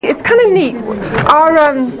kind of neat.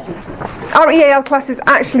 Our EAL classes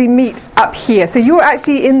actually meet up here. So you're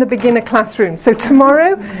actually in the beginner classroom. So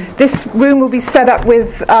tomorrow, this room will be set up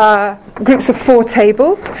with groups of 4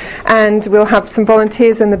 tables, and we'll have some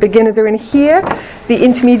volunteers, and the beginners are in here. The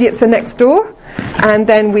intermediates are next door. And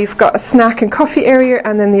then we've got a snack and coffee area,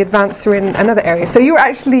 and then the advanced are in another area. So you're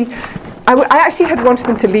actually... I actually had wanted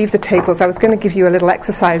them to leave the tables. I was going to give you a little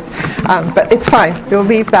exercise, but it's fine. We'll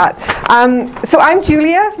leave that. So I'm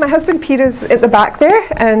Julia. My husband Peter's at the back there,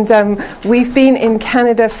 and we've been in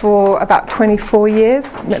Canada for about 24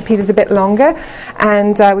 years. Peter's a bit longer,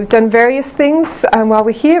 and we've done various things while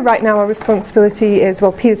we're here. Right now our responsibility is,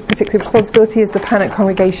 well, Peter's particular responsibility is the Panic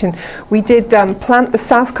Congregation. We did plant the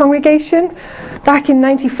South Congregation back in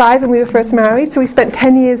 95 when we were first married, so we spent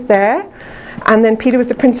 10 years there. And then Peter was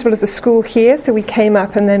the principal of the school here, so we came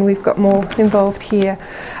up, and then we've got more involved here.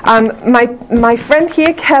 My friend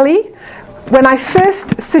here, Kelly, when I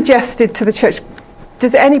first suggested to the church,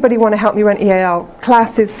 does anybody want to help me run EAL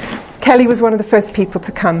classes, Kelly was one of the first people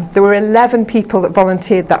to come. There were 11 people that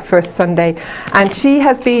volunteered that first Sunday, and she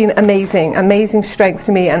has been amazing strength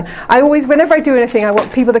to me. And I always, whenever I do anything, I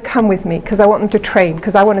want people to come with me, because I want them to train,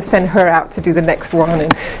 because I want to send her out to do the next one.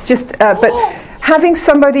 And just, but having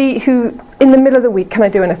somebody who, in the middle of the week, can I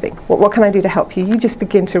do anything? What can I do to help you? You just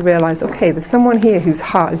begin to realize, okay, there's someone here whose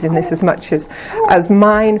heart is in this as much as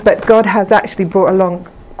mine, but God has actually brought along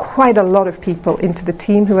quite a lot of people into the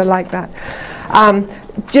team who are like that.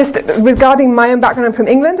 Just regarding my own background, I'm from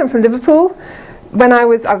England, I'm from Liverpool. When I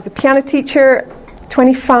was a piano teacher,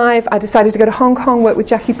 25, I decided to go to Hong Kong, work with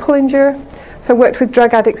Jackie Pullinger. So I worked with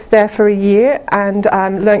drug addicts there for a year, and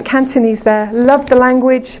learnt Cantonese there, loved the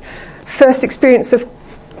language. First experience of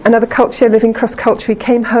another culture, living cross-culturally,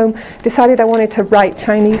 came home, decided I wanted to write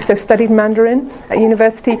Chinese, so studied Mandarin at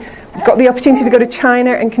university, got the opportunity to go to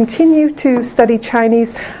China and continue to study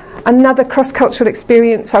Chinese. Another cross-cultural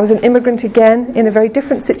experience. I was an immigrant again in a very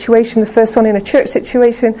different situation, the first one in a church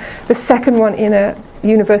situation, the second one in a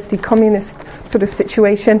university communist sort of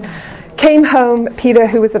situation. Came home, Peter,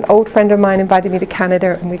 who was an old friend of mine, invited me to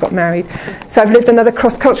Canada, and we got married. So I've lived another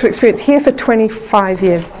cross-cultural experience here for 25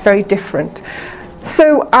 years, very different.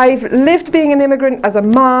 So I've lived being an immigrant as a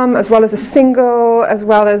mom, as well as a single, as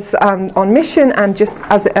well as on mission, and just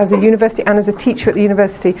as a university and as a teacher at the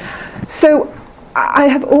university. So I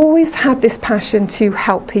have always had this passion to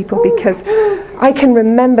help people, because I can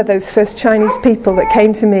remember those first Chinese people that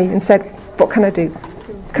came to me and said, what can I do?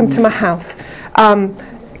 Come to my house.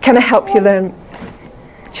 Can I help you learn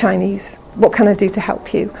Chinese? What can I do to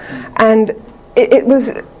help you? And it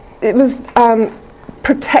was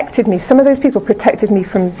protected me. Some of those people protected me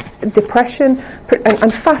from depression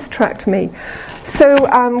and fast-tracked me. So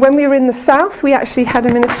when we were in the South, we actually had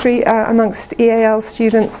a ministry amongst EAL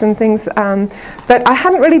students and things, but I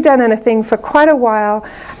hadn't really done anything for quite a while,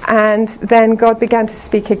 and then God began to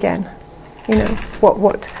speak again. You know,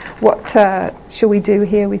 what shall we do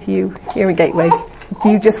here with you here in Gateway? Do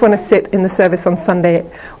you just want to sit in the service on Sunday,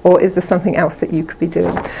 or is there something else that you could be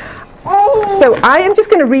doing? So I am just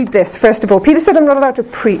going to read this, first of all. Peter said I'm not allowed to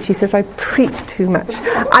preach. He says I preach too much.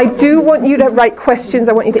 I do want you to write questions.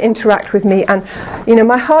 I want you to interact with me. And, you know,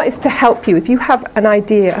 my heart is to help you. If you have an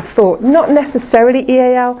idea, a thought, not necessarily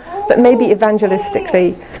EAL, but maybe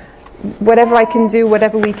evangelistically, whatever I can do,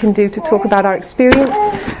 whatever we can do to talk about our experience.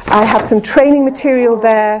 I have some training material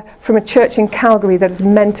there from a church in Calgary that has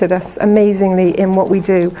mentored us amazingly in what we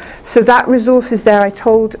do. So that resource is there. I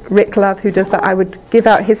told Rick Love, who does that, I would give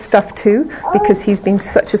out his stuff too, because he's been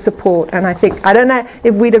such a support. And I don't know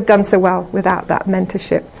if we'd have done so well without that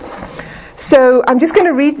mentorship. So I'm just going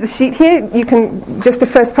to read the sheet here. You can, just the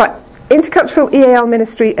first part. Intercultural EAL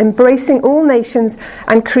ministry, embracing all nations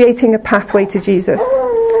and creating a pathway to Jesus.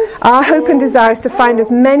 Our hope and desire is to find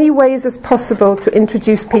as many ways as possible to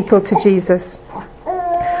introduce people to Jesus.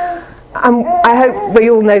 I hope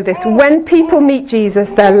we all know this. When people meet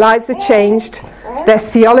Jesus, their lives are changed, their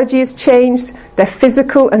theology is changed, their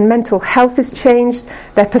physical and mental health is changed,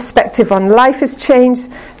 their perspective on life is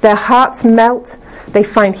changed, their hearts melt, they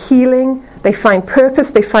find healing, they find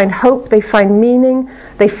purpose, they find hope, they find meaning,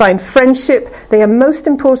 they find friendship. They are most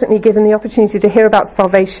importantly given the opportunity to hear about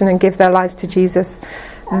salvation and give their lives to Jesus.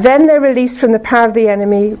 Then they're released from the power of the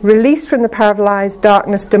enemy, released from the power of lies,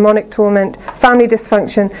 darkness, demonic torment, family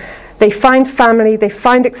dysfunction. They find family, they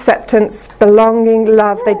find acceptance, belonging,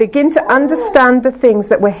 love. They begin to understand the things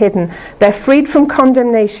that were hidden. They're freed from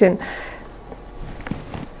condemnation.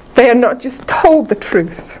 They are not just told the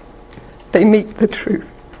truth, they meet the truth.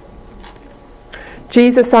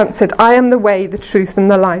 Jesus answered, I am the way, the truth, and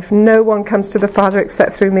the life. No one comes to the Father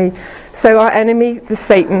except through me. So our enemy, the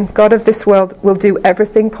Satan, God of this world, will do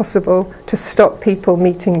everything possible to stop people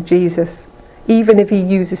meeting Jesus, even if he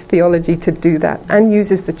uses theology to do that and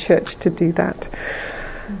uses the church to do that.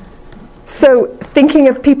 So thinking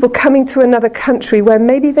of people coming to another country where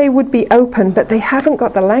maybe they would be open, but they haven't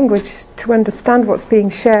got the language to understand what's being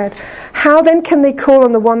shared. How then can they call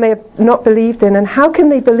on the one they have not believed in? And how can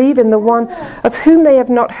they believe in the one of whom they have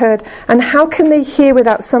not heard? And how can they hear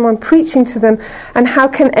without someone preaching to them? And how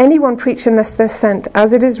can anyone preach unless they're sent?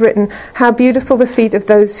 As it is written, how beautiful the feet of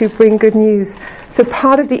those who bring good news. So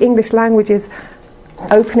part of the English language is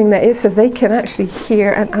opening their ears so they can actually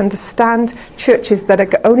hear and understand churches that are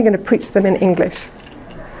only going to preach them in English.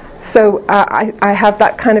 So I have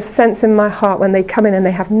that kind of sense in my heart when they come in and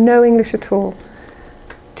they have no English at all.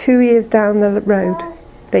 2 years down the road,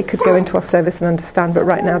 they could go into our service and understand, but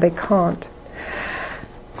right now they can't.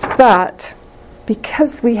 But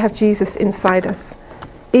because we have Jesus inside us,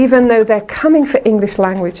 even though they're coming for English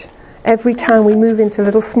language, every time we move into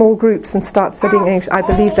little small groups and start studying English, I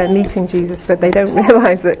believe they're meeting Jesus, but they don't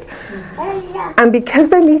realise it. And because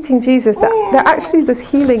they're meeting Jesus, there actually was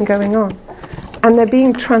healing going on. And they're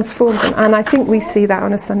being transformed. And I think we see that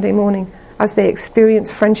on a Sunday morning as they experience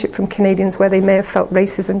friendship from Canadians where they may have felt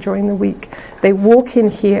racism during the week. They walk in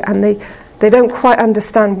here and they don't quite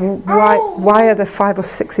understand why are there 5 or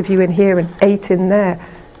 6 of you in here and 8 in there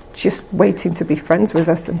just waiting to be friends with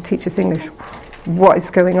us and teach us English. What is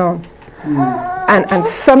going on? And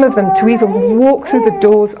some of them, to even walk through the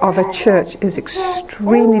doors of a church is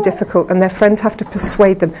extremely difficult, and their friends have to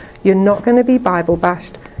persuade them, you're not going to be Bible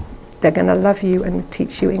bashed, they're going to love you and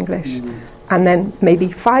teach you English. And then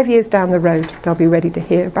maybe 5 years down the road they'll be ready to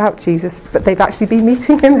hear about Jesus, but they've actually been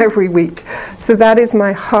meeting him every week. So that is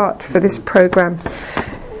my heart for this program.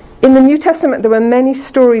 In the New Testament, there were many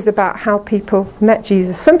stories about how people met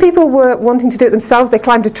Jesus. Some people were wanting to do it themselves. They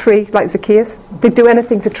climbed a tree, like Zacchaeus. They'd do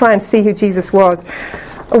anything to try and see who Jesus was.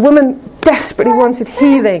 A woman desperately wanted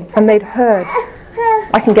healing, and they'd heard,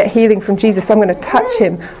 I can get healing from Jesus, so I'm going to touch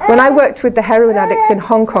him. When I worked with the heroin addicts in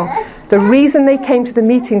Hong Kong, the reason they came to the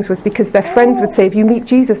meetings was because their friends would say, if you meet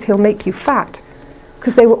Jesus, he'll make you fat.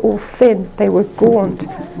 Because they were all thin. They were gaunt.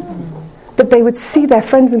 But they would see their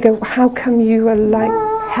friends and go, how come you are like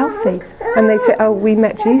healthy? And they'd say, oh, we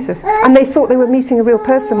met Jesus. And they thought they were meeting a real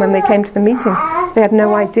person when they came to the meetings. They had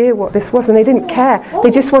no idea what this was, and they didn't care. They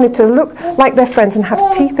just wanted to look like their friends and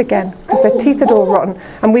have teeth again, because their teeth had all rotten,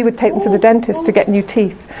 and we would take them to the dentist to get new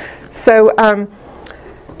teeth. So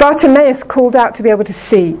Bartimaeus called out to be able to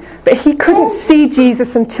see, but he couldn't see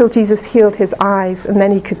Jesus until Jesus healed his eyes, and then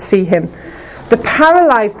he could see him. The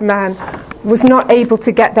paralyzed man was not able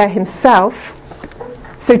to get there himself,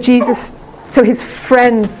 so his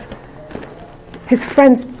friends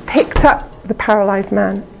picked up the paralyzed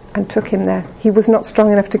man and took him there. He was not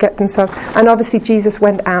strong enough to get themselves, and obviously Jesus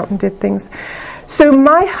went out and did things. So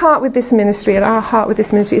my heart with this ministry, and our heart with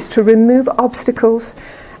this ministry, is to remove obstacles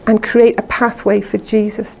and create a pathway for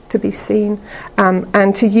Jesus to be seen,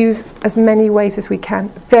 and to use as many ways as we can.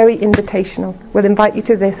 Very invitational. We'll invite you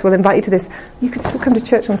to this, we'll invite you to this. You can still come to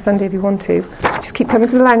church on Sunday if you want to. Just keep coming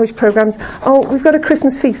to the language programs. Oh, we've got a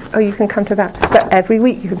Christmas feast. Oh, you can come to that. But every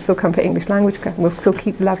week you can still come for English language class. We'll still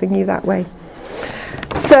keep loving you that way.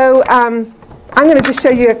 So I'm going to just show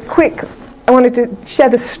you I wanted to share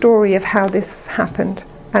the story of how this happened.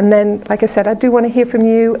 And then, like I said, I do want to hear from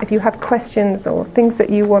you if you have questions or things that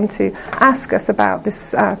you want to ask us about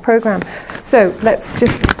this program. So let's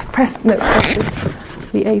just press this,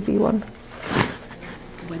 the AV one.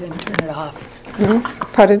 We didn't turn it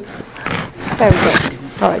off. Pardon? There we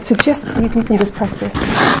go. All right, so just, if you can just press this.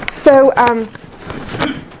 So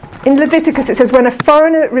in Leviticus it says, when a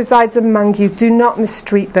foreigner resides among you, do not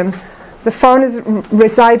mistreat them. The foreigners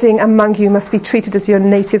residing among you must be treated as your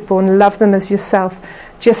native born. Love them as yourself,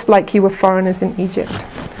 just like you were foreigners in Egypt.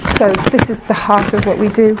 So this is the heart of what we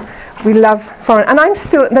do. We love foreign. And I'm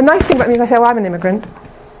still, the nice thing about me is I say, oh, I'm an immigrant.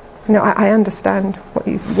 You know, I understand what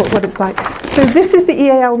it's like. So this is the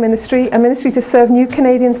EAL ministry, a ministry to serve new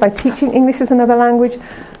Canadians by teaching English as another language,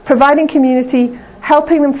 providing community,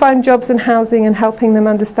 helping them find jobs and housing, and helping them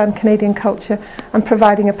understand Canadian culture, and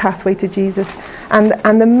providing a pathway to Jesus.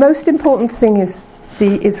 And the most important thing is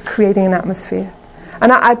creating an atmosphere.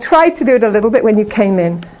 And I tried to do it a little bit when you came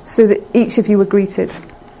in, so that each of you were greeted.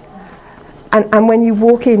 And when they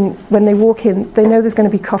walk in, they know there's going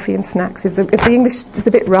to be coffee and snacks. If the English is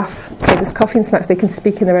a bit rough, okay, there's coffee and snacks. They can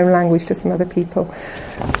speak in their own language to some other people.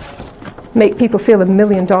 Make people feel $1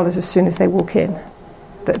 million as soon as they walk in.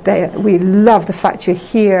 That we love the fact you're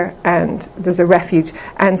here and there's a refuge.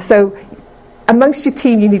 And so amongst your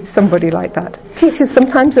team, you need somebody like that. Teachers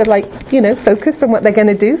sometimes are focused on what they're going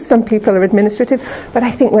to do. Some people are administrative. But I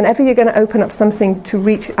think whenever you're going to open up something to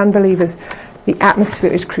reach unbelievers, the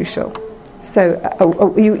atmosphere is crucial. So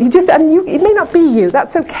it may not be you.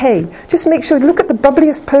 That's okay. Just make sure, look at the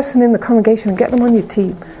bubbliest person in the congregation and get them on your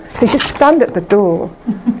team. So just stand at the door.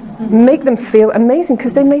 Make them feel amazing,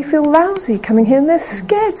 because they may feel lousy coming here and they're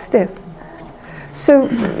scared stiff. So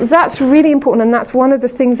that's really important, and that's one of the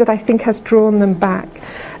things that I think has drawn them back.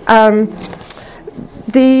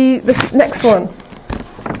 The next one.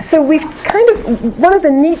 So we've one of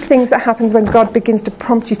the neat things that happens when God begins to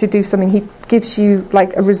prompt you to do something, he gives you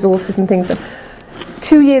resources and things. And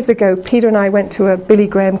 2 years ago, Peter and I went to a Billy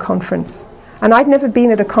Graham conference. And I'd never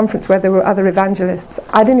been at a conference where there were other evangelists.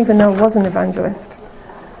 I didn't even know I was an evangelist.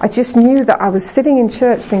 I just knew that I was sitting in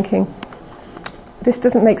church thinking, this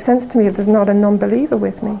doesn't make sense to me if there's not a non-believer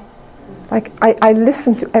with me. I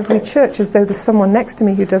listen to every church as though there's someone next to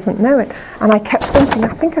me who doesn't know it. And I kept sensing, I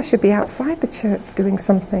think I should be outside the church doing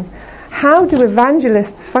something. How do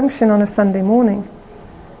evangelists function on a Sunday morning?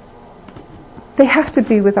 They have to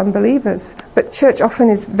be with unbelievers. But church often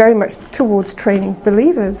is very much towards training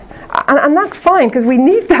believers. And that's fine, because we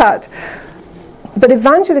need that. But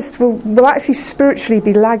evangelists will actually spiritually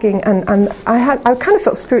be lagging. And I kind of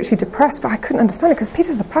felt spiritually depressed, but I couldn't understand it, because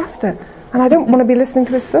Peter's the pastor. And I don't want to be listening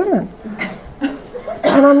to his sermon.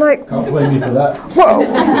 And I'm like, can't blame you for that.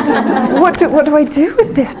 What do I do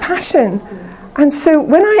with this passion? And so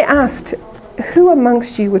when I asked, who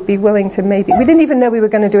amongst you would be willing to we didn't even know we were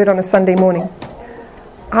going to do it on a Sunday morning.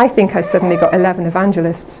 I think I suddenly got 11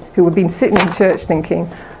 evangelists who had been sitting in church thinking,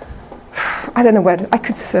 I don't know where I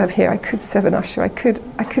could serve here, I could serve an usher, I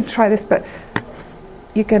could try this, but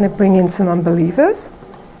you're going to bring in some unbelievers?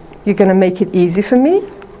 You're going to make it easy for me?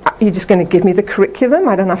 You're just going to give me the curriculum?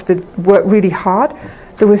 I don't have to work really hard?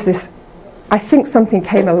 There was this, I think something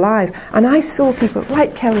came alive. And I saw people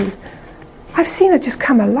like Kelly. I've seen her just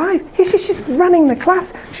come alive. She's running the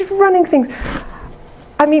class. She's running things.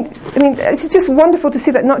 I mean, it's just wonderful to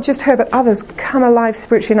see that not just her, but others come alive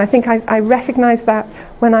spiritually. And I think I recognized that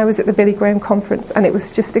when I was at the Billy Graham conference. And it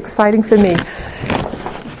was just exciting for me.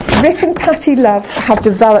 Rick and Patty Love have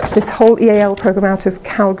developed this whole EAL program out of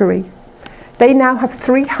Calgary. They now have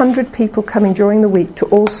 300 people coming during the week to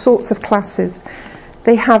all sorts of classes.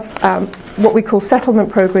 They have what we call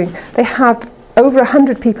settlement programming. They have over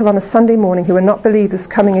 100 people on a Sunday morning who are not believers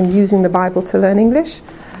coming and using the Bible to learn English.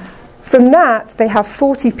 From that, they have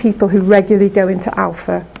 40 people who regularly go into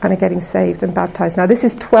Alpha and are getting saved and baptized. Now, this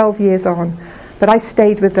is 12 years on, but I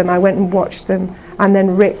stayed with them. I went and watched them. And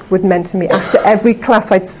then Rick would mentor me. After every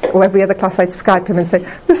class, or every other class, I'd Skype him and say,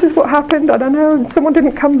 this is what happened, I don't know, and someone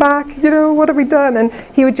didn't come back, what have we done? And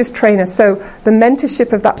he would just train us. So the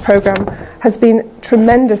mentorship of that program has been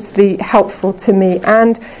tremendously helpful to me.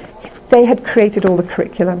 And they had created all the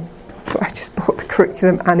curriculum. So I just bought the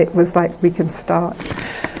curriculum, and it was like, we can start.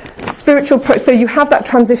 So you have that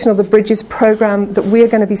Transitional, the Bridges program that we're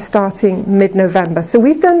going to be starting mid-November. So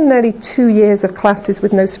we've done nearly 2 years of classes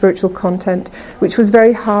with no spiritual content, which was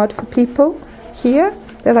very hard for people here.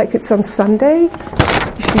 They're like, it's on Sunday,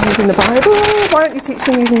 you should be using the Bible. Why aren't you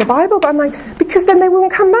teaching using the Bible? But I'm like, because then they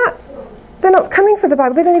won't come back. They're not coming for the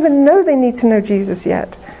Bible. They don't even know they need to know Jesus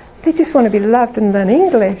yet. They just want to be loved and learn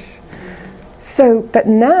English. So, but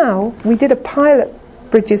now, we did a pilot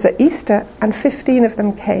Bridges at Easter, and 15 of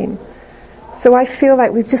them came. So I feel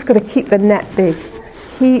like we've just got to keep the net big.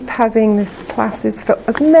 Keep having these classes for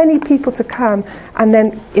as many people to come, and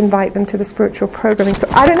then invite them to the spiritual programming. So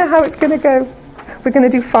I don't know how it's going to go. We're going to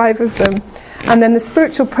do 5 of them. And then the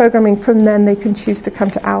spiritual programming, from then they can choose to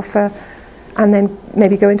come to Alpha, and then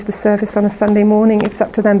maybe go into the service on a Sunday morning. It's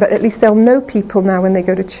up to them. But at least they'll know people now when they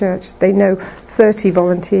go to church. They know 30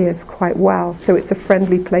 volunteers quite well. So it's a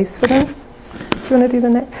friendly place for them. Do you want to do the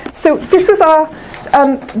next? So this was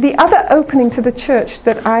the other opening to the church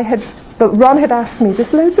that Ron had asked me.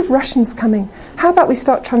 There's loads of Russians coming. How about we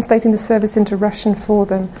start translating the service into Russian for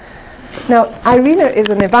them? Now, Irina is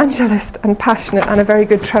an evangelist and passionate and a very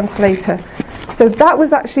good translator. So that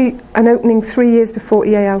was actually an opening 3 years before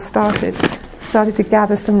EAL started to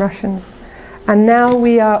gather some Russians. And now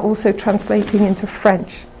we are also translating into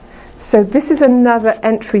French. So this is another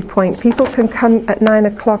entry point. People can come at 9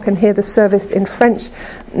 o'clock and hear the service in French.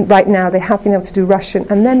 Right now they have been able to do Russian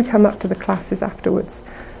and then come up to the classes afterwards.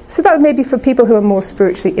 So that may be for people who are more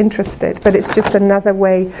spiritually interested, but it's just another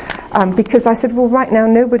way. Because I said, well, right now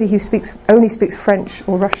nobody who only speaks French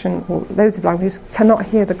or Russian or loads of languages cannot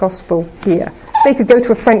hear the gospel here. They could go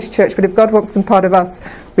to a French church, but if God wants them part of us,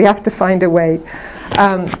 we have to find a way.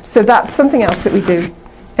 So that's something else that we do.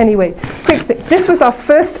 Anyway, quick thing. This was our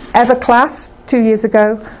first ever class 2 years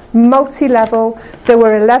ago, multi-level. There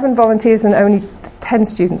were 11 volunteers and only 10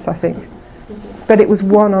 students, I think. But it was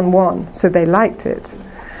one-on-one, so they liked it.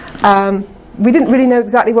 We didn't really know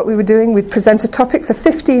exactly what we were doing. We'd present a topic for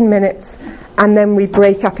 15 minutes, and then we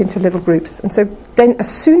break up into little groups. And so then as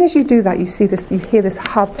soon as you do that, you see this, you hear this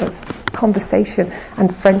hub of conversation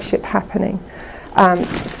and friendship happening.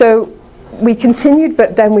 So we continued,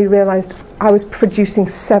 but then we realized I was producing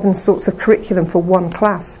 7 sorts of curriculum for one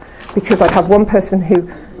class, because I'd have one person who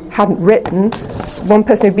hadn't written, one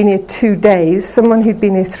person who'd been here 2 days, someone who'd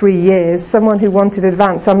been here 3 years, someone who wanted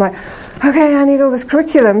advance. So I'm like, okay, I need all this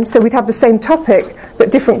curriculum. So we'd have the same topic,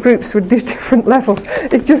 but different groups would do different levels.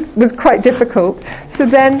 It just was quite difficult. So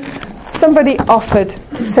then somebody offered,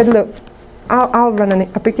 said, look, I'll run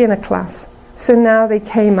a beginner class. So now they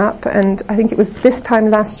came up, and I think it was this time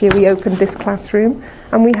last year we opened this classroom,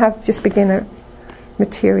 and we have just beginner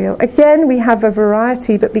material. Again, we have a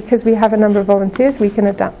variety, but because we have a number of volunteers, we can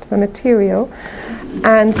adapt the material.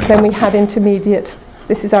 And then we had intermediate.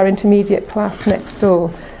 This is our intermediate class next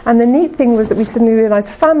door. And the neat thing was that we suddenly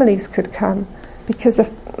realised families could come, because a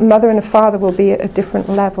mother and a father will be at a different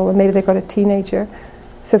level, and maybe they've got a teenager.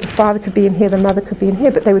 So the father could be in here, the mother could be in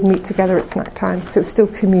here, but they would meet together at snack time. So it's still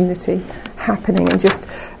community happening. And just,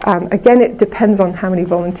 again, it depends on how many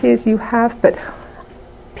volunteers you have, but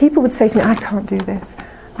people would say to me, I can't do this.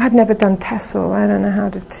 I've never done TESOL. I don't know how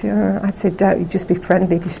to... I'd say, don't, you just be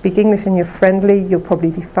friendly. If you speak English and you're friendly, you'll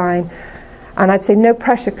probably be fine. And I'd say, no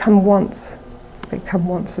pressure, come once. They'd come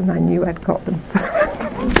once, and I knew I'd got them.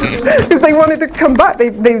 Because they wanted to come back.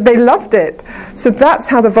 They loved it. So that's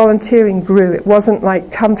how the volunteering grew. It wasn't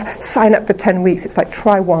like, come sign up for 10 weeks. It's like,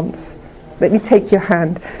 try once. Let me take your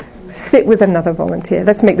hand. Sit with another volunteer.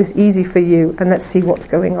 Let's make this easy for you, and let's see what's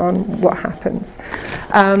going on, what happens.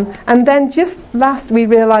 And then just we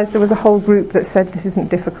realised there was a whole group that said, this isn't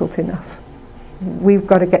difficult enough. We've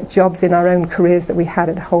got to get jobs in our own careers that we had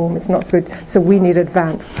at home. It's not good, so we need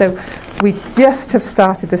advanced. So we just have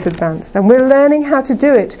started this advanced, and we're learning how to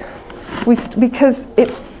do it. Because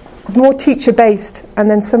it's more teacher-based, and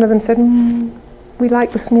then some of them said, we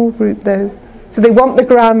like the small group though. So they want the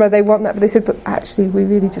grammar, they want that, but they said, but actually we're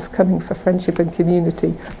really just coming for friendship and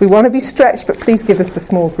community. We want to be stretched, but please give us the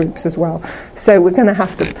small groups as well. So we're going to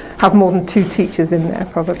have more than 2 teachers in there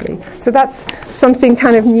probably. So that's something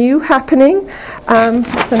kind of new happening.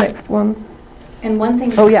 What's the next one? And one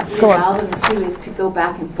thing go allow them to is to go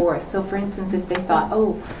back and forth. So for instance, if they thought,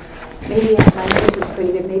 maybe my English is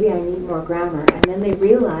pretty good, maybe I need more grammar. And then they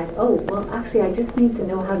realize, actually I just need to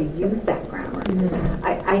know how to use that grammar. Mm-hmm.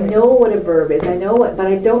 I know what a verb is, but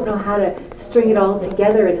I don't know how to string it all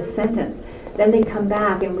together in a sentence. Then they come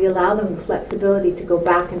back, and we allow them the flexibility to go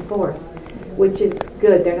back and forth, which is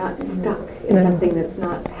good. They're not stuck in something that's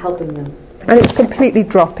not helping them. And it's completely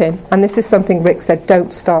drop-in. And this is something Rick said,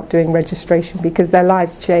 don't start doing registration, because their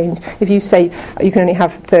lives change. If you say you can only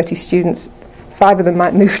have 30 students, 5 of them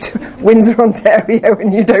might move to Windsor, Ontario,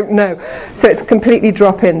 and you don't know. So it's completely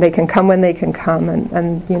drop-in. They can come when they can come,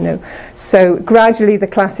 and you know. So gradually the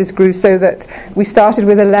classes grew, so that we started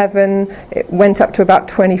with 11, it went up to about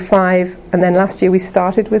 25, and then last year we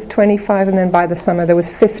started with 25, and then by the summer there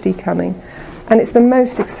was 50 coming. And it's the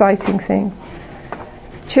most exciting thing.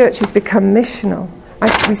 Church has become missional.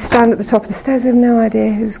 We stand at the top of the stairs, we have no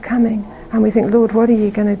idea who's coming. And we think, Lord, what are you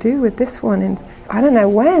going to do with this one? And I don't know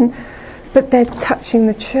when. But they're touching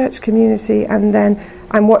the church community, and then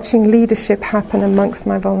I'm watching leadership happen amongst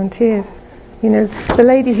my volunteers. You know, the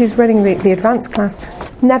lady who's running the advanced class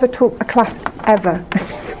never taught a class ever.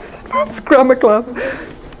 Advanced grammar class.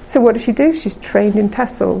 So what does she do? She's trained in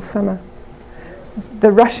TESOL all summer. The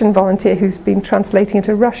Russian volunteer who's been translating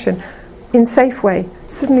into Russian in Safeway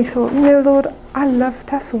suddenly thought, Lord, I love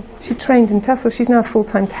TESOL. She trained in TESOL. She's now a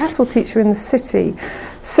full-time TESOL teacher in the city.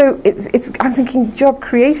 So I'm thinking job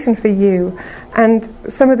creation for you. And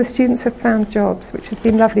some of the students have found jobs, which has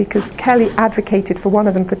been lovely, because Kelly advocated for one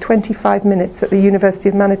of them for 25 minutes at the University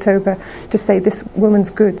of Manitoba to say, this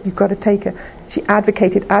woman's good, you've got to take her. She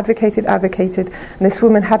advocated, and this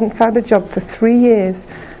woman hadn't found a job for 3 years,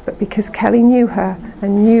 but because Kelly knew her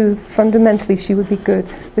and knew fundamentally she would be good,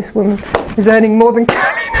 this woman is earning more than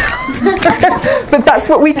Kelly now. But that's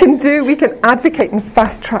what we can do. We can advocate and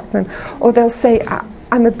fast track them. Or they'll say, I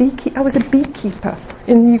was a beekeeper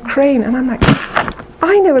in Ukraine, and I'm like,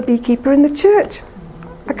 I know a beekeeper in the church.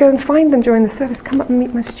 I go and find them during the service, come up and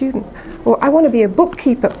meet my student. Or I want to be a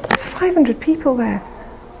bookkeeper. There's 500 people there.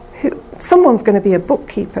 Someone's going to be a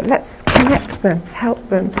bookkeeper. Let's connect them, help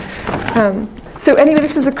them. So anyway,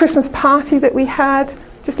 this was a Christmas party that we had.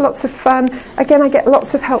 Just lots of fun. Again, I get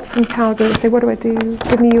lots of help from Calgary. I say, what do I do?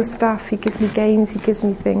 Give me your stuff. He gives me games. He gives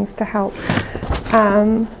me things to help.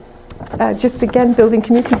 Just again, building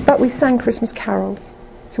community. But we sang Christmas carols.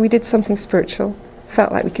 So we did something spiritual.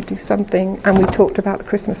 Felt like we could do something. And we talked about the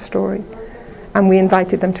Christmas story. And we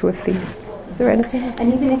invited them to a feast. Is there anything?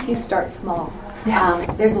 And even if you start small,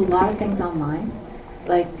 there's a lot of things online.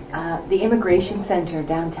 Like the Immigration Center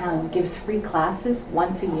downtown gives free classes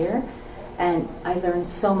once a year. And I learned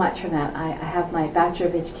so much from that. I have my Bachelor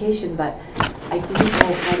of Education, but I didn't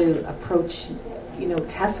know how to approach,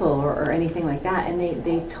 TESOL or anything like that. And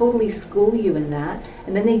they totally school you in that.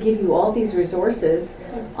 And then they give you all these resources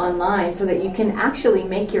online so that you can actually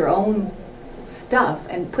make your own stuff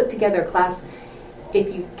and put together a class if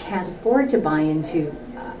you can't afford to buy into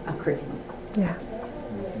a curriculum. Yeah.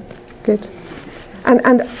 Good.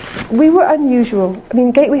 And we were unusual. I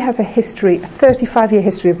mean, Gateway has a 35-year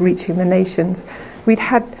history of reaching the nations. We'd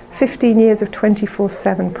had 15 years of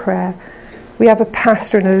 24/7 prayer. We have a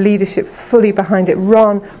pastor and a leadership fully behind it.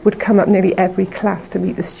 Ron would come up nearly every class to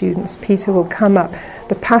meet the students. Peter will come up.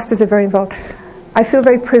 The pastors are very involved. I feel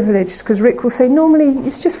very privileged because Rick will say, normally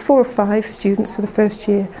it's just 4 or 5 students for the first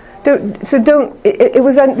year. This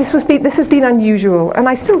has been unusual, and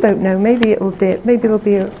I still don't know. Maybe it will dip. Maybe it'll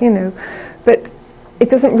be, but it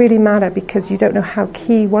doesn't really matter because you don't know how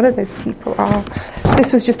key one of those people are.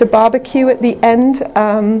 This was just a barbecue at the end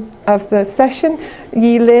of the session.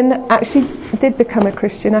 Yi Lin actually did become a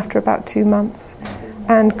Christian after about 2 months.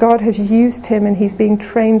 And God has used him, and he's being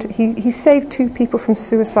trained. He saved 2 people from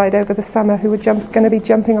suicide over the summer who were going to be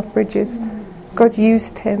jumping off bridges. God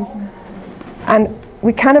used him. And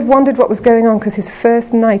we kind of wondered what was going on because his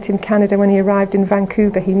first night in Canada, when he arrived in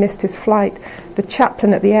Vancouver, he missed his flight. The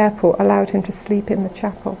chaplain at the airport allowed him to sleep in the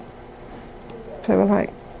chapel. So we're like,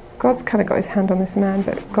 God's kind of got his hand on this man,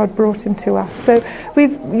 but God brought him to us. So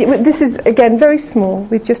this is, again, very small.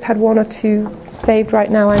 We've just had 1 or 2 saved right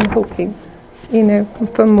now, I'm hoping,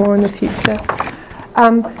 for more in the future.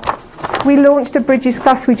 We launched a Bridges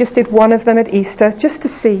class. We just did one of them at Easter, just to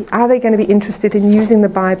see, are they going to be interested in using the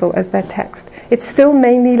Bible as their text? It's still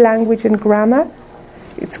mainly language and grammar.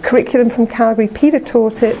 It's curriculum from Calgary. Peter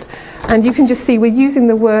taught it. And you can just see we're using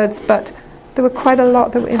the words, but there were quite a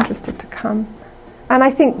lot that were interested to come. And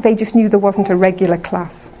I think they just knew there wasn't a regular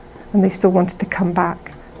class, and they still wanted to come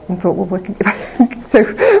back and thought, well, so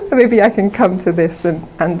maybe I can come to this, and.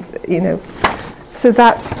 So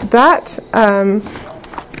that's that.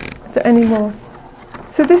 Is there any more?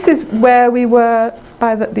 So this is where we were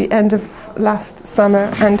by the end of last summer,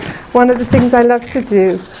 and one of the things I love to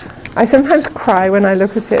do, I sometimes cry when I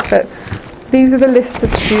look at it, but these are the lists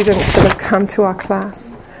of students that have come to our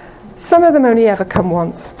class. Some of them only ever come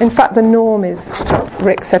once. In fact, the norm is,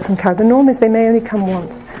 Rick said from Cal, the norm is they may only come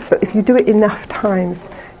once, but if you do it enough times,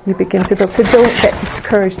 you begin to build. So don't get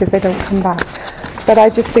discouraged if they don't come back. But I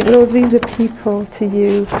just think, Lord, these are people to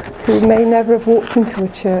you who may never have walked into a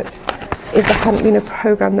church if there hadn't been a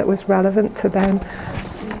program that was relevant to them.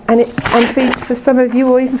 And for some of you,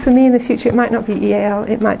 or even for me in the future, it might not be EAL,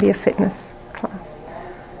 it might be a fitness class.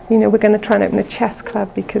 We're going to try and open a chess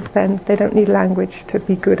club because then they don't need language to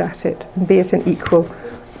be good at it and be at an equal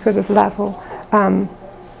sort of level.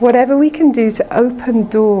 Whatever we can do to open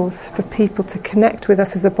doors for people to connect with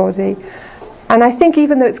us as a body. And I think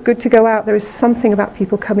even though it's good to go out, there is something about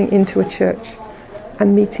people coming into a church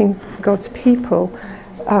and meeting God's people,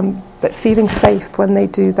 but feeling safe when they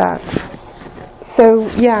do that. So,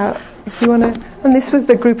 if you want to... And this was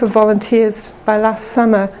the group of volunteers by last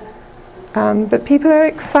summer. But people are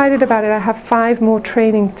excited about it. I have 5 more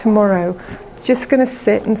training tomorrow. Just going to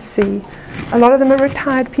sit and see. A lot of them are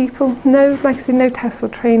retired people. No TESOL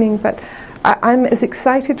training, but I'm as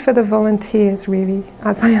excited for the volunteers, really,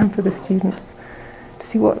 as I am for the students. To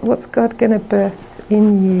see what's God going to birth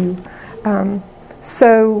in you.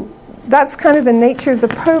 So that's kind of the nature of the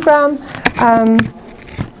program.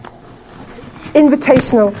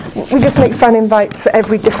 Invitational. We just make fun invites for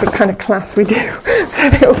every different kind of class we do. So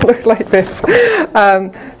they all look like this.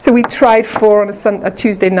 So we tried 4 on a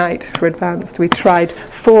Tuesday night for advanced. We tried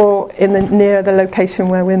 4 near the location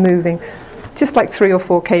where we're moving. Just like 3 or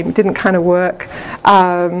 4 came. It didn't kind of work.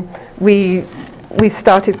 We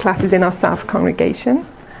started classes in our South congregation.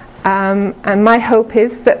 And my hope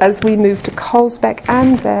is that as we move to Colesbeck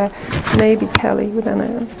and there, maybe Kelly, we don't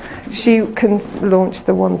know, she can launch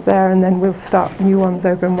the ones there, and then we'll start new ones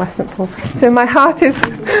over in West St Paul. So my heart is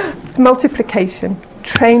multiplication,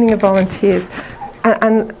 training of volunteers,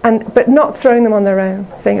 but not throwing them on their own,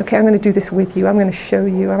 saying, okay, I'm going to do this with you, I'm going to show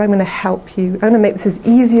you, and I'm going to help you, I'm going to make this as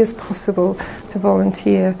easy as possible to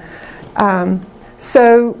volunteer.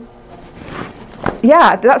 So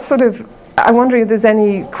yeah, that's sort of, I'm wondering if there's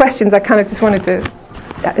any questions. I kind of just wanted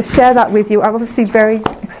to share that with you. I'm obviously very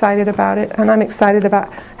excited about it, and I'm excited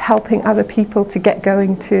about helping other people to get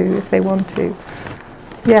going too, if they want to.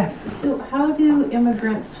 Yes? So how do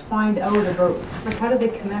immigrants find out about, like, how do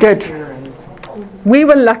they connect Good. here? We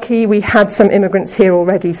were lucky we had some immigrants here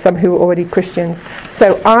already, some who were already Christians.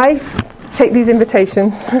 So I take these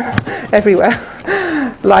invitations everywhere,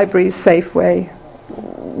 libraries, Safeway,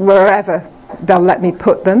 wherever they'll let me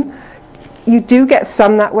put them. You do get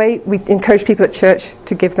some that way. We encourage people at church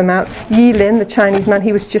to give them out. Yi Lin, the Chinese man,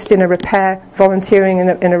 he was just in a repair, volunteering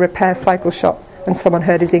in a repair cycle shop, and someone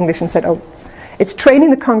heard his English and said, oh, it's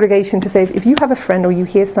training the congregation to say, if you have a friend or you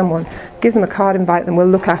hear someone, give them a card, invite them, we'll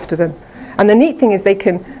look after them. And the neat thing is they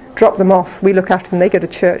can drop them off, we look after them, they go to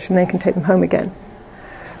church and they can take them home again.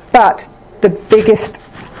 But the biggest,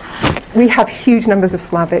 we have huge numbers of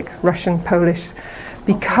Slavic, Russian, Polish,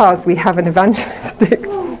 because we have an evangelistic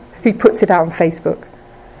who puts it out on Facebook.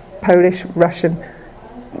 Polish, Russian,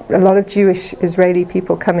 a lot of Jewish, Israeli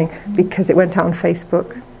people coming because it went out on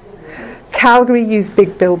Facebook. Calgary use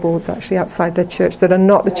big billboards actually outside their church that are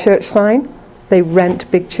not the church sign. They rent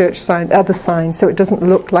big church signs, other signs, so it doesn't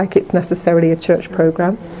look like it's necessarily a church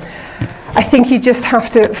program. I think you just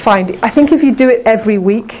have to find it. I think if you do it every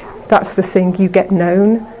week, that's the thing, you get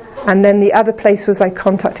known. And then the other place was I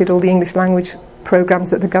contacted all the English language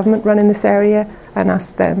programs that the government run in this area and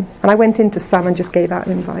asked them. And I went into some and just gave out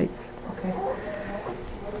invites. Okay.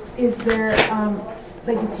 Is there,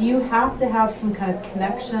 do you have to have some kind of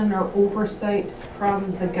connection or oversight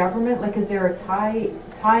from the government? Like, is there a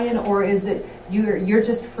tie-in, or is it you're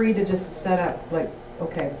just free to just set up, like,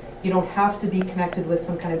 okay, you don't have to be connected with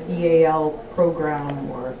some kind of EAL program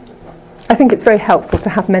or... I think it's very helpful to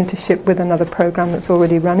have mentorship with another program that's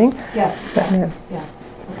already running. Yes. But, no. Yeah.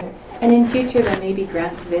 Okay. And in future there may be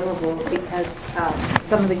grants available because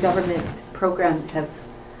some of the government programs have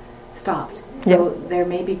stopped. So there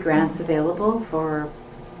may be grants available for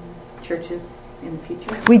churches in the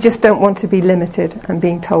future. We just don't want to be limited and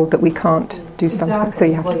being told that we can't do something, so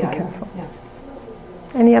you have to be careful. Yeah.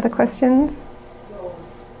 Any other questions?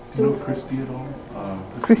 Do you know Christy at all?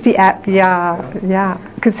 Christy, yeah,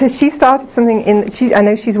 because she started something I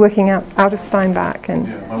know she's working out of Steinbach, and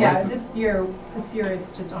this year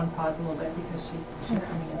it's just on pause a little bit because she's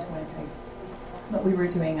coming into Winnipeg. But we were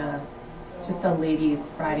doing just a ladies'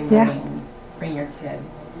 Friday morning, bring your kids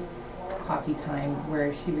coffee time,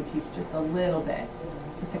 where she would teach just a little bit,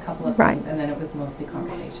 just a couple of things, and then it was mostly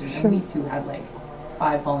conversation. Sure. And we too had like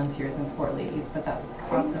 5 volunteers and 4 ladies, but that's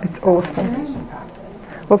awesome. It's awesome. Conversation practice.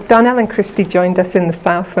 Well, Donnell and Christy joined us in the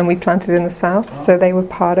South when we planted in the South, so they were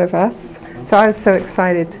part of us. So I was so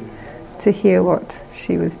excited to hear what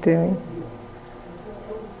she was doing.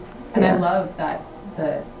 And I love that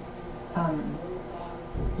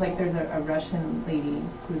there's a Russian lady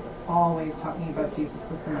who's always talking about Jesus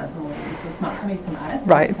with the Muslim ladies. So it's not coming from us,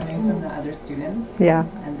 it's coming from the other students. Yeah.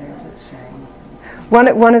 And they're just sharing.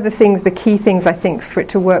 One of the things, the key things I think for it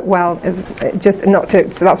to work well is just not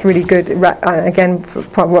to, so that's really good. Again,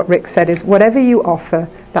 for what Rick said is whatever you offer,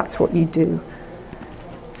 that's what you do.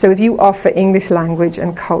 So if you offer English language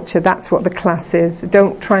and culture, that's what the class is.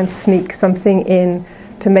 Don't try and sneak something in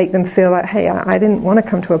to make them feel like, hey, I didn't want to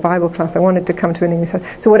come to a Bible class, I wanted to come to an English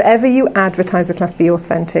class. So whatever you advertise the class, be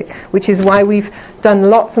authentic, which is why we've done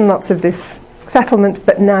lots and lots of this settlement,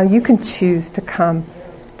 but now you can choose to come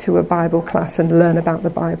to a Bible class and learn about the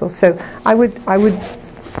Bible. So I would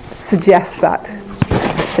suggest that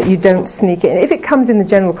you don't sneak it in. If it comes in the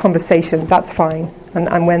general conversation, that's fine.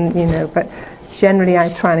 And when, but generally I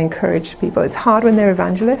try and encourage people. It's hard when they're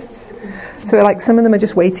evangelists. So like some of them are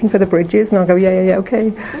just waiting for the bridges and I'll go, yeah, okay.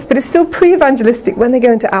 But it's still pre-evangelistic. When they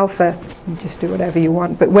go into alpha, you just do whatever you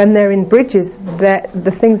want. But when they're in bridges,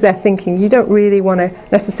 the things they're thinking, you don't really want to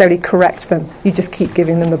necessarily correct them. You just keep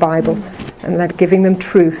giving them the Bible and giving them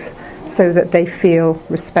truth so that they feel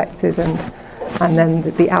respected, and then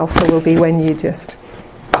the alpha will be when you just...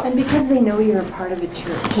 And because they know you're a part of a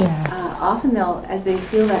church, often they'll, as they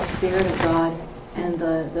feel that Spirit of God and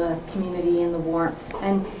the community and the warmth,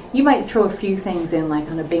 and you might throw a few things in, like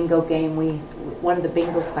on a bingo game, one of the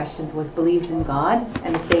bingo questions was believes in God,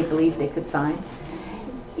 and if they believed they could sign.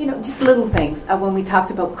 Just little things. When we talked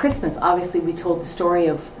about Christmas, obviously we told the story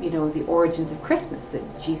of, the origins of Christmas, that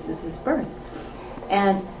Jesus' birth.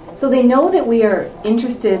 And so they know that we are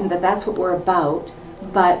interested and that that's what we're about,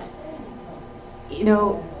 but,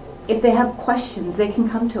 if they have questions, they can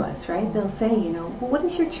come to us, right? They'll say, well, what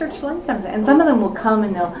is your church like? And some of them will come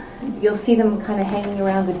and you'll see them kind of hanging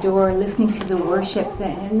around the door, listening to the worship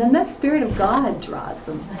thing, and then that Spirit of God draws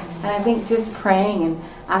them. And I think just praying and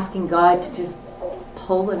asking God to just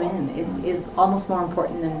pull them in is almost more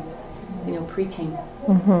important than, preaching.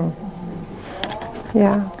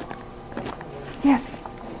 Yeah. Yes.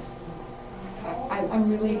 I'm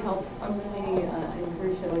really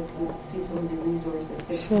encouraged. I'd like to see some of the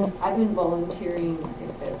resources. Sure. I've been volunteering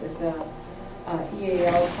with a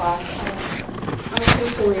EAL class.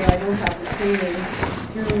 Unofficially, I don't have the training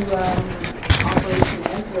through Operation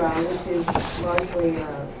Ezra, which is largely a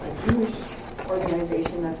Jewish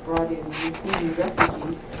organization that's brought in Yazidi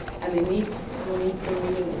refugees, and they meet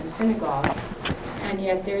in a synagogue. And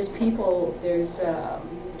yet there's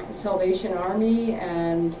Salvation Army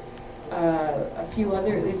and a few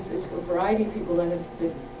other, there's a variety of people that have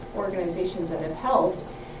been, organizations that have helped,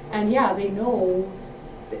 and yeah, they know,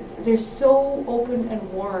 they're so open and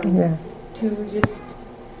warm to just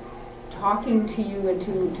talking to you and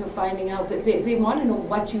to finding out that they want to know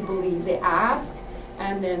what you believe. They ask,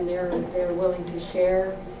 and then they're willing to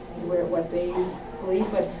share what they believe.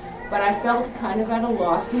 But I felt kind of at a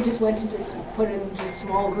loss. We just went to just put into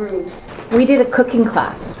small groups. We did a cooking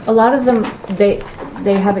class. A lot of them, they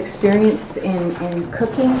have experience in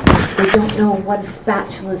cooking. They don't know what a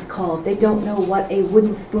spatula is called. They don't know what a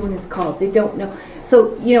wooden spoon is called. They don't know.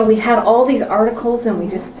 So, we had all these articles, and we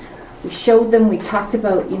showed them. We talked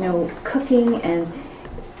about, cooking and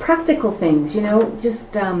practical things,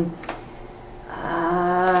 just,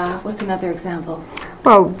 what's another example?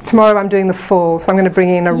 Well, tomorrow I'm doing the fall, so I'm going to bring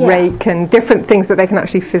in a rake and different things that they can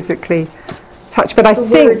actually physically touch. But I think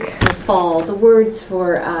the words for fall, the words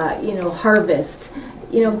for harvest,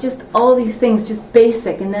 just all these things, just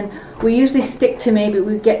basic. And then we usually stick to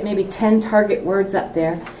we get 10 target words up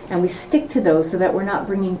there, and we stick to those so that we're not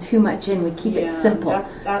bringing too much in. We keep it simple.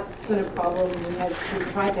 That's been a problem. We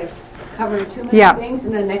tried to cover too many things,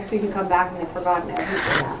 and then next week you come back and they've forgotten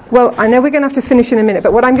everything. Well, I know we're going to have to finish in a minute,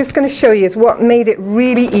 but what I'm just going to show you is what made it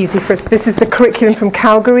really easy for us. This is the curriculum from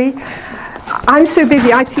Calgary. I'm so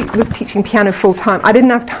busy. I was teaching piano full time. I didn't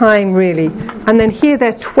have time really. And then here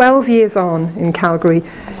they're 12 years on in Calgary.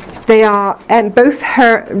 They are, and both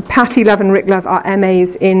Patty Love and Rick Love are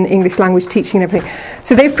MAs in English language teaching and everything.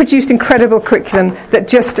 So they've produced incredible curriculum that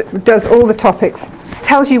just does all the topics,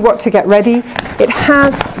 tells you what to get ready. It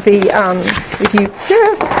has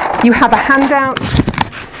you have a handout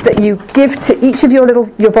that you give to each of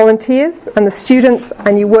your volunteers and the students,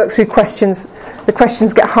 and you work through questions. The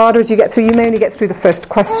questions get harder as you get through. You may only get through the first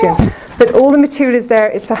question, but all the material is there.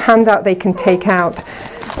 It's a handout they can take out.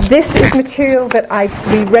 This is material that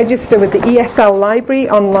we register with the ESL library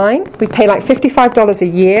online. We pay like $55 a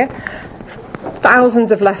year,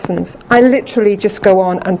 thousands of lessons. I literally just go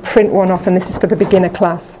on and print one off, and this is for the beginner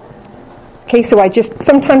class. Okay, so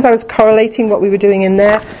sometimes I was correlating what we were doing in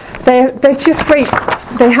there. They're just great.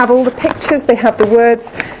 They have all the pictures, they have the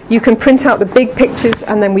words. You can print out the big pictures,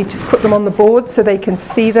 and then we just put them on the board so they can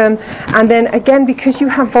see them. And then again, because you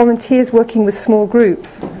have volunteers working with small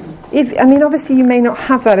groups, obviously you may not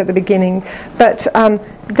have that at the beginning, but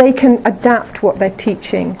they can adapt what they're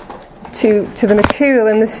teaching to the material,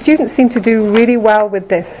 and the students seem to do really well with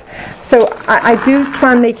this. So I do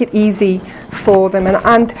try and make it easy for them.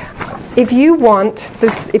 And if you want,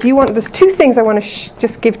 there's two things I want to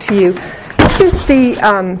just give to you. This is the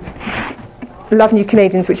Love New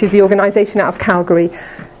Canadians, which is the organisation out of Calgary.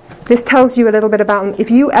 This tells you a little bit about them.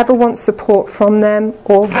 If you ever want support from them,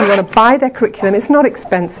 or you want to buy their curriculum, it's not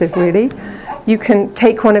expensive really. You can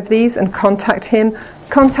take one of these and contact him.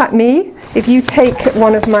 Contact me. If you take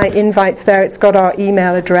one of my invites there, it's got our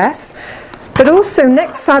email address. But also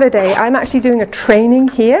next Saturday, I'm actually doing a training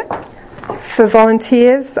here for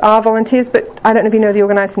volunteers, our volunteers, but I don't know if you know the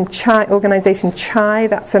organisation Chai.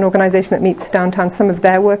 That's an organisation that meets downtown. Some of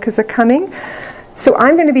their workers are coming. So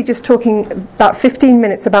I'm going to be just talking about 15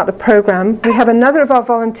 minutes about the program. We have another of our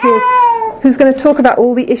volunteers who's going to talk about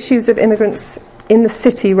all the issues of immigrants in the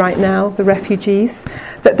city right now, the refugees.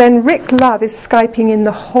 But then Rick Love is Skyping in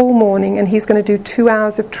the whole morning, and he's going to do 2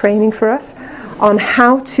 hours of training for us on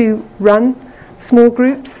how to run small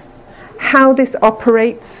groups, how this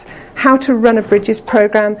operates, how to run a Bridges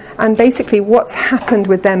program, and basically what's happened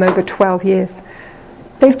with them over 12 years.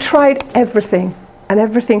 They've tried everything, and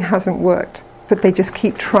everything hasn't worked. But they just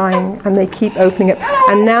keep trying, and they keep opening up.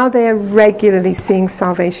 And now they are regularly seeing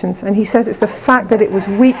salvations. And he says it's the fact that it was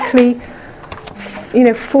weekly,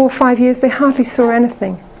 4 or 5 years, they hardly saw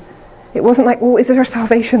anything. It wasn't like, well, is there a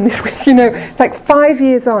salvation this week? It's like 5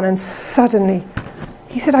 years on, and suddenly,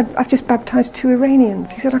 he said, I've just baptized 2 Iranians.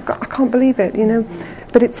 He said, I can't believe it,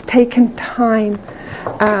 But it's taken time.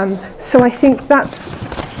 So I think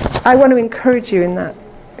I want to encourage you in that.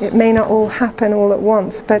 It may not all happen all at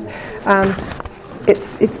once, but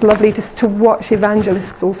it's lovely just to watch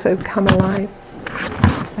evangelists also come alive.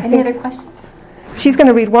 Any other questions? She's going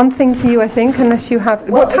to read one thing to you, I think, unless you have...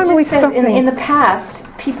 Well, what time are we stopping? In the past,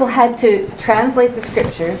 people had to translate the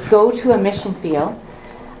scriptures, go to a mission field,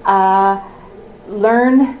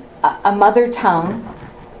 learn a mother tongue,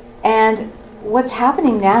 and what's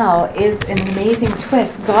happening now is an amazing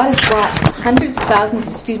twist. God has brought hundreds of thousands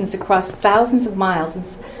of students across thousands of miles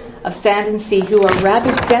of sand and sea who are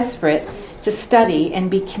rather desperate to study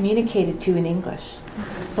and be communicated to in English.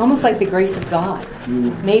 It's almost like the grace of God.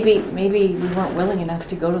 Maybe we weren't willing enough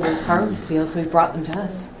to go to those harvest fields, so He brought them to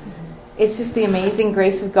us. It's just the amazing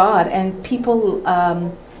grace of God. And people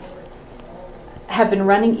have been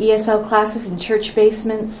running ESL classes in church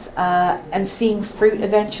basements and seeing fruit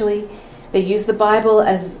eventually. They use the Bible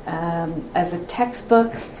as a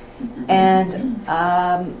textbook, and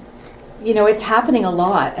it's happening a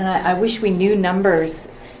lot. And I wish we knew numbers,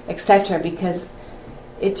 etc., because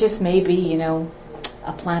it just may be,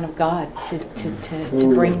 a plan of God to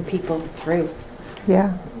bring people through.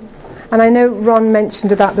 Yeah. And I know Ron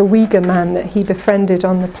mentioned about the Uyghur man that he befriended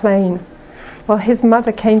on the plane. Well, his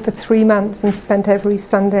mother came for 3 months and spent every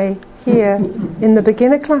Sunday here in the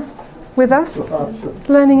beginner class with us,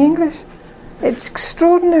 learning English. It's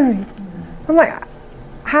extraordinary. I'm like,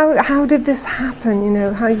 how did this happen?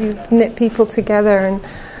 How you knit people together. And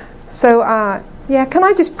so, can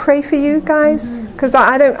I just pray for you guys? Because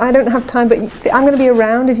I don't have time, but I'm going to be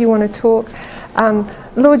around if you want to talk.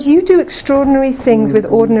 Lord, you do extraordinary things with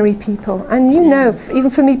ordinary people. And even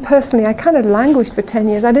for me personally, I kind of languished for 10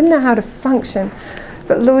 years. I didn't know how to function.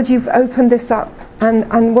 But Lord, you've opened this up.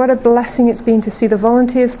 And what a blessing it's been to see the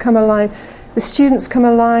volunteers come alive, the students come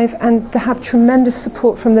alive, and to have tremendous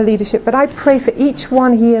support from the leadership. But I pray for each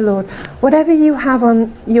one here, Lord. Whatever you have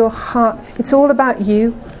on your heart, it's all about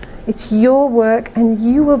you. It's your work, and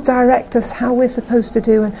you will direct us how we're supposed to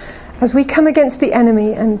do. And as we come against the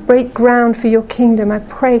enemy and break ground for your kingdom, I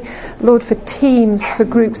pray, Lord, for teams, for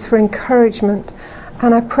groups, for encouragement.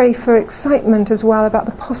 And I pray for excitement as well about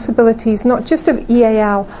the possibilities, not just of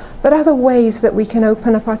EAL, but other ways that we can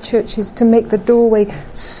open up our churches to make the doorway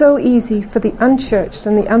so easy for the unchurched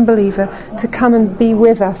and the unbeliever to come and be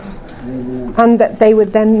with us, and that they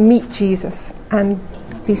would then meet Jesus and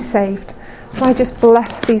be saved. So I just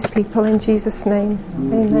bless these people in Jesus' name.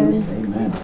 Amen.